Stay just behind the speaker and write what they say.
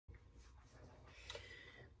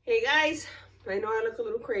Hey guys, I know I look a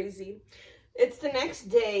little crazy. It's the next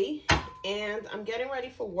day and I'm getting ready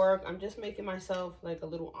for work. I'm just making myself like a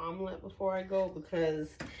little omelet before I go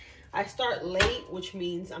because I start late, which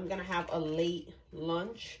means I'm gonna have a late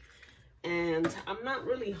lunch. And I'm not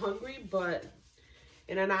really hungry, but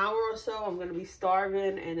in an hour or so I'm gonna be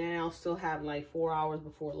starving, and then I'll still have like 4 hours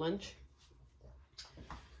before lunch.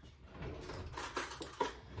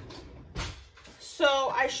 So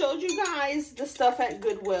I showed you guys the stuff at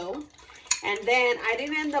Goodwill, and then I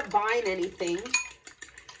didn't end up buying anything,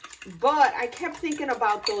 but I kept thinking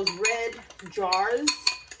about those red jars.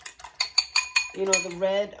 You know, the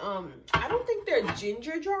red, I don't think they're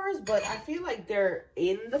ginger jars, but I feel like they're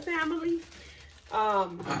in the family.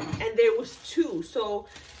 And there was two. So,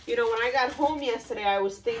 you know, when I got home yesterday, I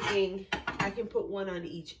was thinking I can put one on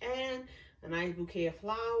each end, a nice bouquet of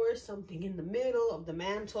flowers, something in the middle of the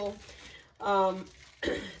mantle.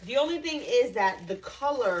 The only thing is that the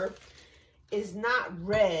color is not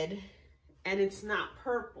red and it's not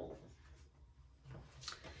purple.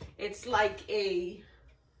 It's like a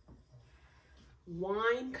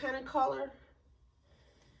wine kind of color.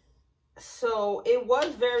 So it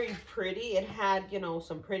was very pretty. It had, you know,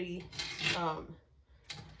 some pretty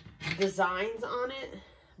designs on it,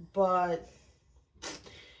 but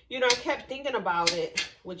you know, I kept thinking about it,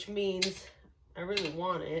 which means I really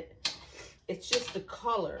want it. It's just the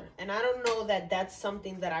color, and I don't know that that's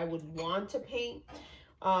something that I would want to paint.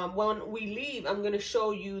 When we leave, I'm going to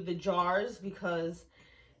show you the jars, because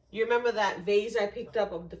you remember that vase I picked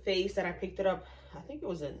up of the face that I picked it up, I think it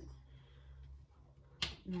was in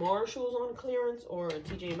Marshall's on clearance or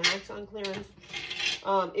TJ Maxx on clearance.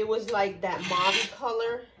 It was like that mauve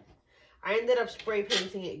color. I ended up spray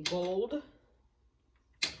painting it gold.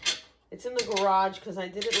 It's in the garage because I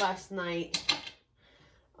did it last night.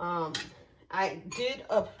 I did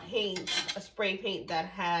a spray paint that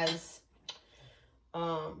has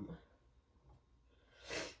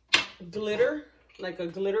glitter, like a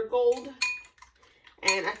glitter gold.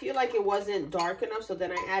 And I feel like it wasn't dark enough, so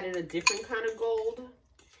then I added a different kind of gold.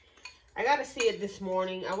 I got to see it this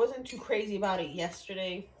morning. I wasn't too crazy about it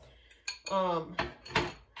yesterday.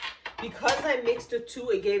 Because I mixed the two,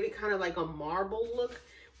 it gave it kind of like a marble look,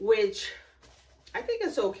 which I think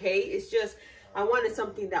it's okay. It's just, I wanted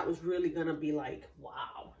something that was really going to be like,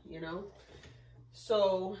 wow, you know?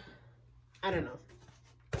 So, I don't know.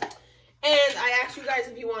 And I asked you guys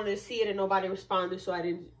if you wanted to see it, and nobody responded, so I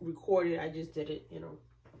didn't record it. I just did it, you know.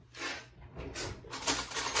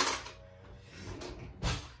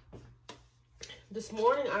 This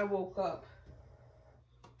morning I woke up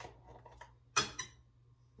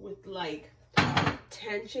with like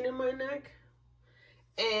tension in my neck.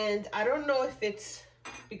 And I don't know if it's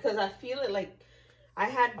because I feel it, like I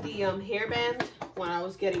had the hairband when I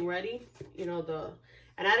was getting ready, you know,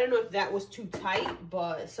 and I don't know if that was too tight,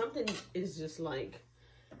 but something is just like,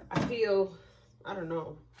 I feel, I don't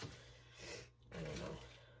know,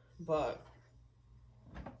 but,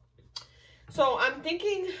 so I'm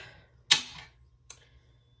thinking,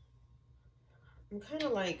 I'm kind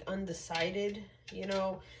of like undecided, you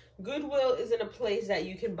know. Goodwill isn't a place that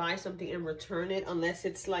you can buy something and return it unless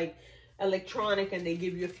it's like electronic and they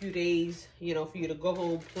give you a few days, you know, for you to go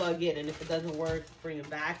home, plug it, and if it doesn't work, bring it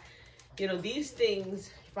back. You know, these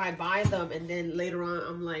things, if I buy them and then later on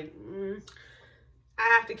I'm like, I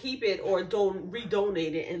have to keep it or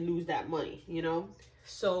redonate it and lose that money, you know.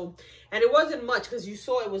 So, and it wasn't much because you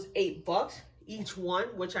saw it was $8 each one,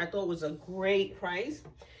 which I thought was a great price.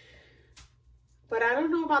 But I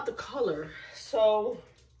don't know about the color, so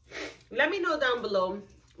let me know down below.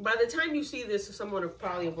 By the time you see this, someone will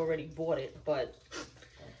probably have already bought it, but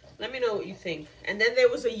let me know what you think. And then there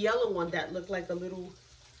was a yellow one that looked like a little,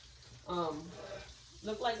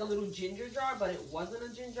 ginger jar, but it wasn't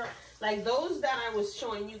a ginger. Like those that I was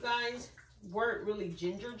showing you guys weren't really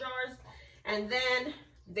ginger jars. And then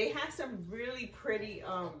they had some really pretty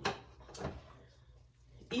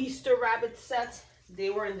Easter rabbit sets. They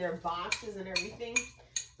were in their boxes and everything,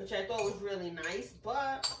 which I thought was really nice,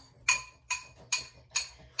 but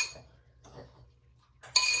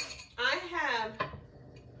I have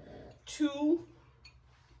 2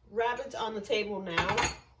 rabbits on the table now,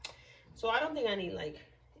 so I don't think I need like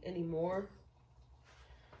any more.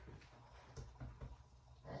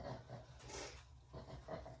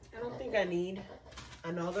 I don't think I need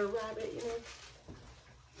another rabbit, you know.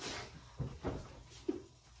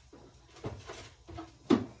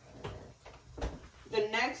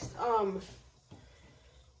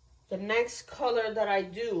 The next color that I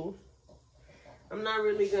do, I'm not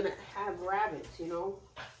really gonna have rabbits, you know.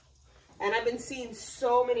 And I've been seeing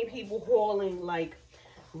so many people hauling like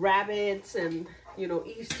rabbits and you know,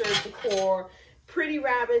 Easter decor. Pretty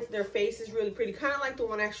rabbits. Their face is really pretty. Kind of like the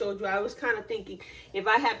one I showed you. I was kind of thinking if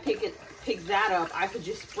I had picked that up, I could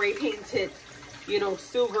just spray paint it, you know,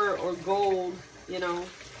 silver or gold, you know,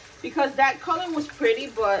 because that color was pretty,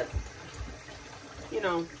 but, you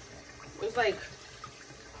know, it was like,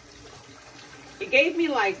 it gave me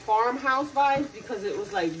like farmhouse vibes because it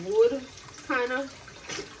was like wood kind of.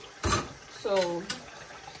 So,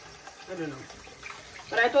 I don't know.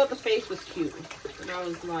 But I thought the face was cute. And I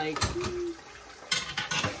was like,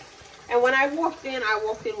 And when I walked in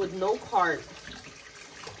with no cart.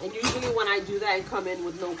 And usually when I do that and come in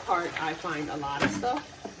with no cart, I find a lot of stuff.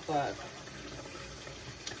 But,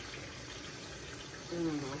 I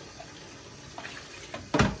don't know.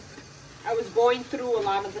 I was going through a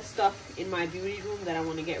lot of the stuff in my beauty room that I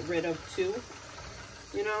want to get rid of too.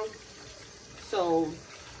 You know? So,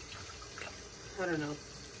 I don't know.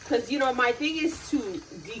 Because, you know, my thing is to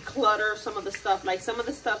declutter some of the stuff. Like some of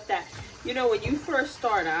the stuff that, you know, when you first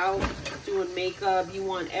start out doing makeup, you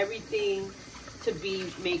want everything to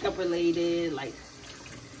be makeup related. Like,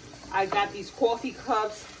 I got these coffee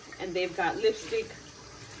cups and they've got lipstick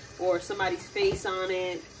or somebody's face on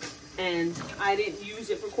it. And I didn't use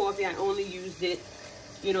it for coffee. I only used it,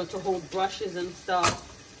 you know, to hold brushes and stuff.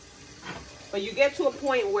 But you get to a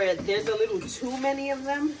point where there's a little too many of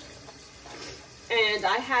them. And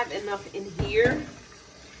I have enough in here.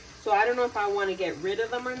 So I don't know if I want to get rid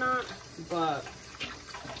of them or not. But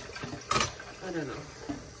I don't know.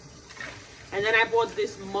 And then I bought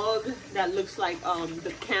this mug that looks like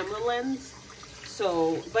the camera lens.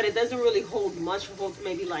 So, but it doesn't really hold much. It holds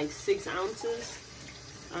maybe like 6 ounces.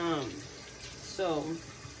 So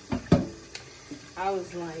I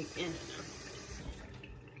was like,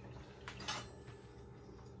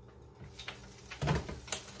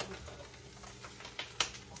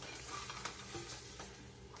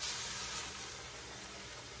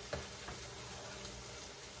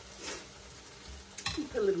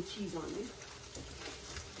 put a little cheese on me.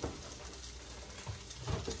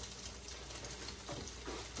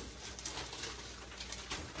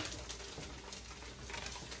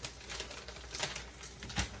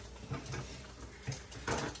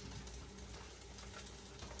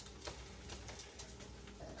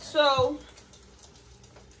 So,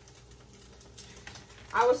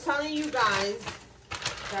 I was telling you guys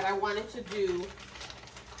that I wanted to do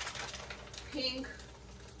pink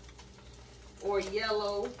or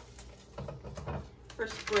yellow for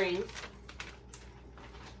spring.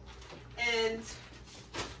 And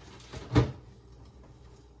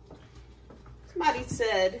somebody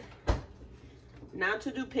said not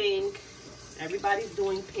to do pink. Everybody's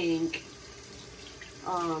doing pink.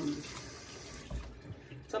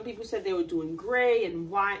 Some people said they were doing gray and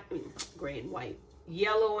white, gray and white,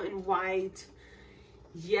 yellow and white,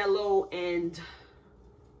 yellow and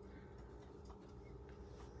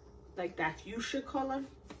like that fuchsia color,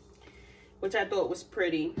 which I thought was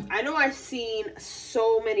pretty. I know I've seen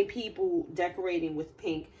so many people decorating with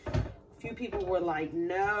pink. A few people were like,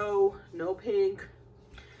 no pink.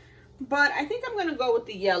 But I think I'm gonna go with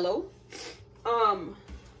the yellow.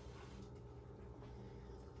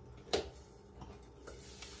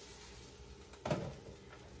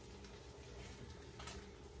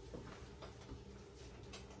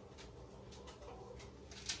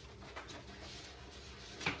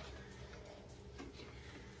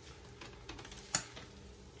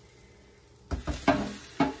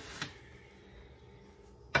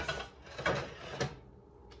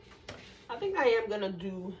 I think I am gonna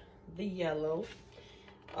do the yellow.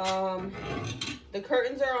 The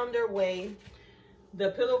curtains are on their way. The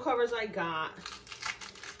pillow covers I got.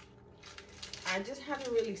 I just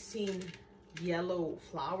haven't really seen yellow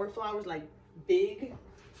flowers like big.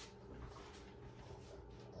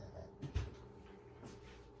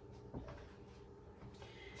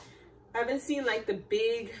 I haven't seen like the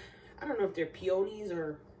big, I don't know if they're peonies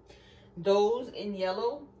or those in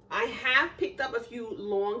yellow. I have picked up a few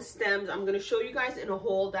long stems. I'm going to show you guys in a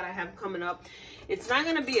haul that I have coming up. It's not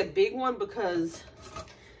going to be a big one because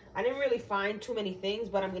I didn't really find too many things,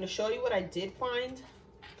 but I'm going to show you what I did find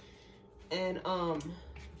and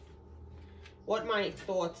what my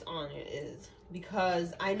thoughts on it is,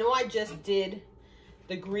 because I know I just did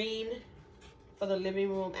the green for the living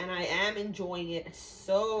room and I am enjoying it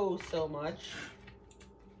so much.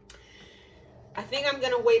 I think I'm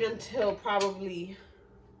going to wait until probably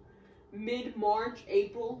mid-March,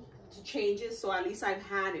 April to change it, so at least I've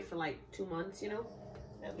had it for like 2 months, you know,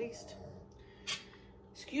 at least.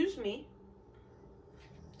 Excuse me.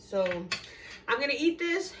 So I'm gonna eat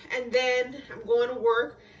this and then I'm going to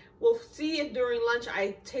work. We'll see if during lunch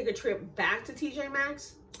I take a trip back to TJ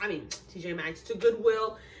Maxx. TJ Maxx, to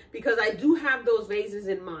Goodwill, because I do have those vases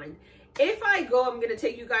in mind. If I go, I'm going to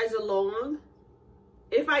take you guys along.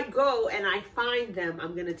 If I go and I find them,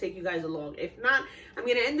 I'm going to take you guys along. If not, I'm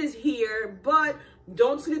going to end this here. But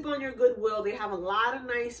don't sleep on your Goodwill. They have a lot of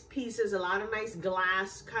nice pieces, a lot of nice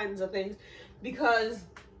glass kinds of things. Because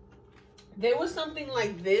there was something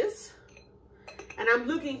like this. And I'm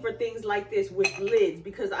looking for things like this with lids,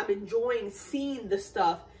 because I'm enjoying seeing the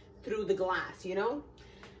stuff through the glass, you know?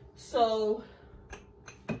 So,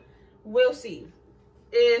 we'll see.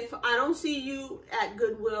 If I don't see you at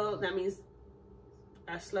Goodwill, that means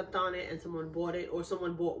I slept on it and someone bought it, or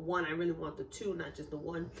someone bought one. I really want the two, not just the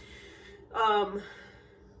one. I'll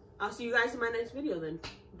see you guys in my next video then.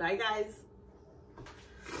 Bye,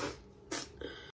 guys.